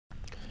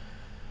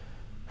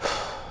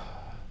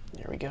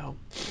Here we go.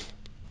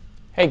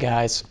 Hey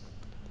guys.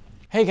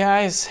 Hey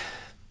guys.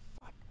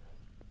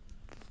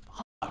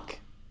 Fuck.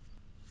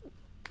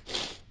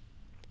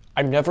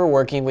 I'm never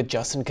working with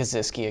Justin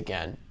Kosisky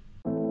again.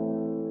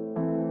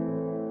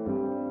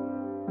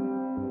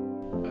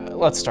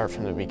 Let's start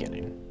from the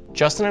beginning.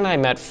 Justin and I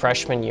met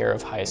freshman year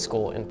of high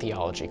school in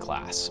theology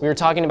class. We were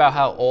talking about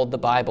how old the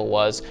Bible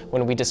was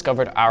when we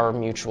discovered our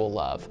mutual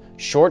love,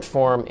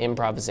 short-form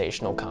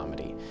improvisational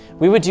comedy.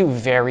 We would do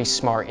very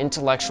smart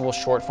intellectual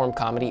short-form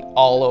comedy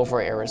all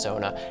over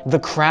Arizona. The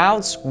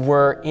crowds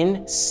were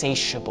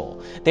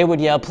insatiable. They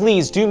would yell,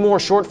 "Please do more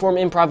short-form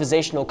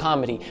improvisational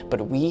comedy,"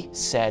 but we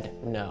said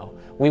no.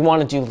 We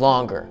want to do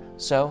longer,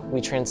 so we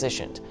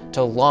transitioned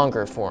to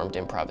longer formed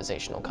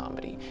improvisational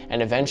comedy,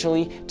 and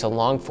eventually to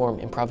long form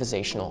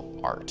improvisational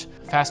art.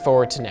 Fast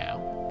forward to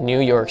now, New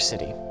York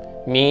City.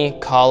 Me,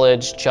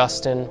 college,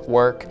 Justin,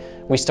 work.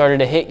 We started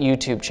a hit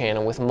YouTube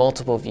channel with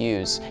multiple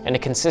views and a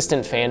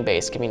consistent fan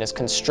base giving us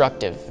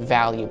constructive,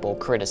 valuable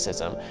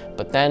criticism.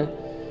 But then,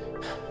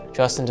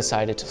 Justin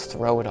decided to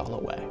throw it all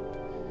away.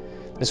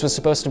 This was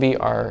supposed to be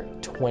our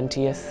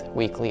 20th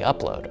weekly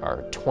upload,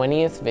 our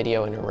 20th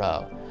video in a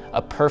row.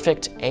 A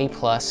perfect A+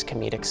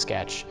 comedic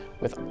sketch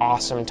with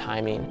awesome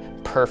timing,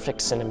 perfect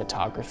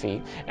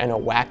cinematography, and a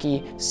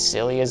wacky,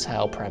 silly as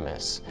hell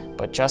premise.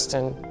 But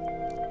Justin,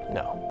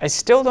 no. I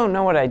still don't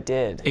know what I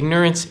did.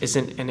 Ignorance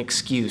isn't an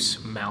excuse,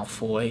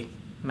 Malfoy.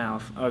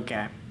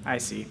 Okay, I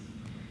see.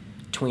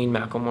 Tween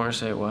Macklemore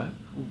say what?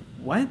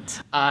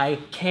 What? I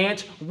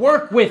can't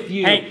work with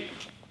you! Hey!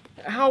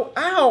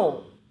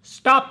 Ow!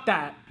 Stop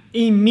that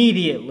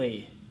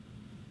immediately.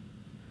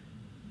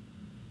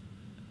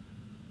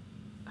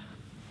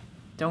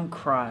 Don't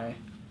cry.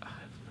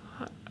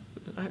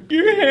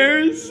 Your hair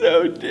is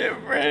so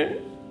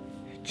different.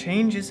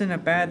 Change isn't a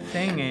bad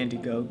thing, Andy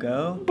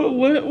Go-Go. But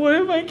what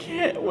if I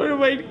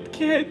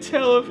can't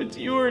tell if it's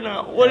you or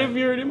not? What if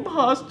you're an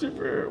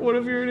imposter? What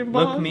if you're an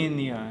imposter? Look me in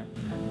the eye.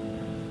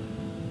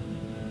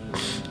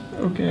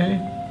 Okay.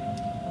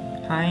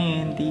 Hi,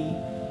 Andy.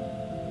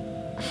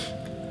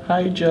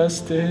 Hi,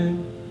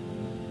 Justin.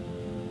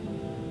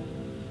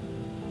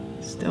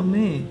 Still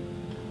me.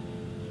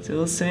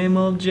 Still the same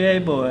old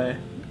J-boy.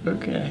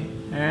 Okay.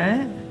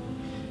 Alright?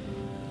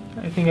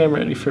 I think I'm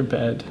ready for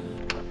bed.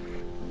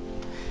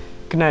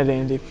 Good night,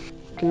 Andy.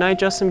 Good night,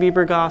 Justin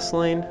Bieber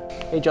Gosling.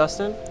 Hey,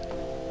 Justin,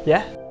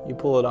 Yeah? you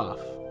pull it off.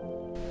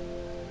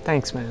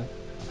 Thanks, man.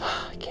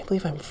 I can't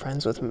believe I'm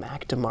friends with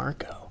Mac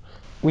DeMarco.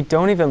 We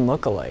don't even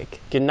look alike.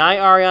 Good night,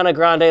 Ariana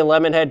Grande,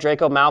 Lemonhead,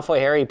 Draco Malfoy,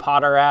 Harry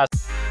Potter ass.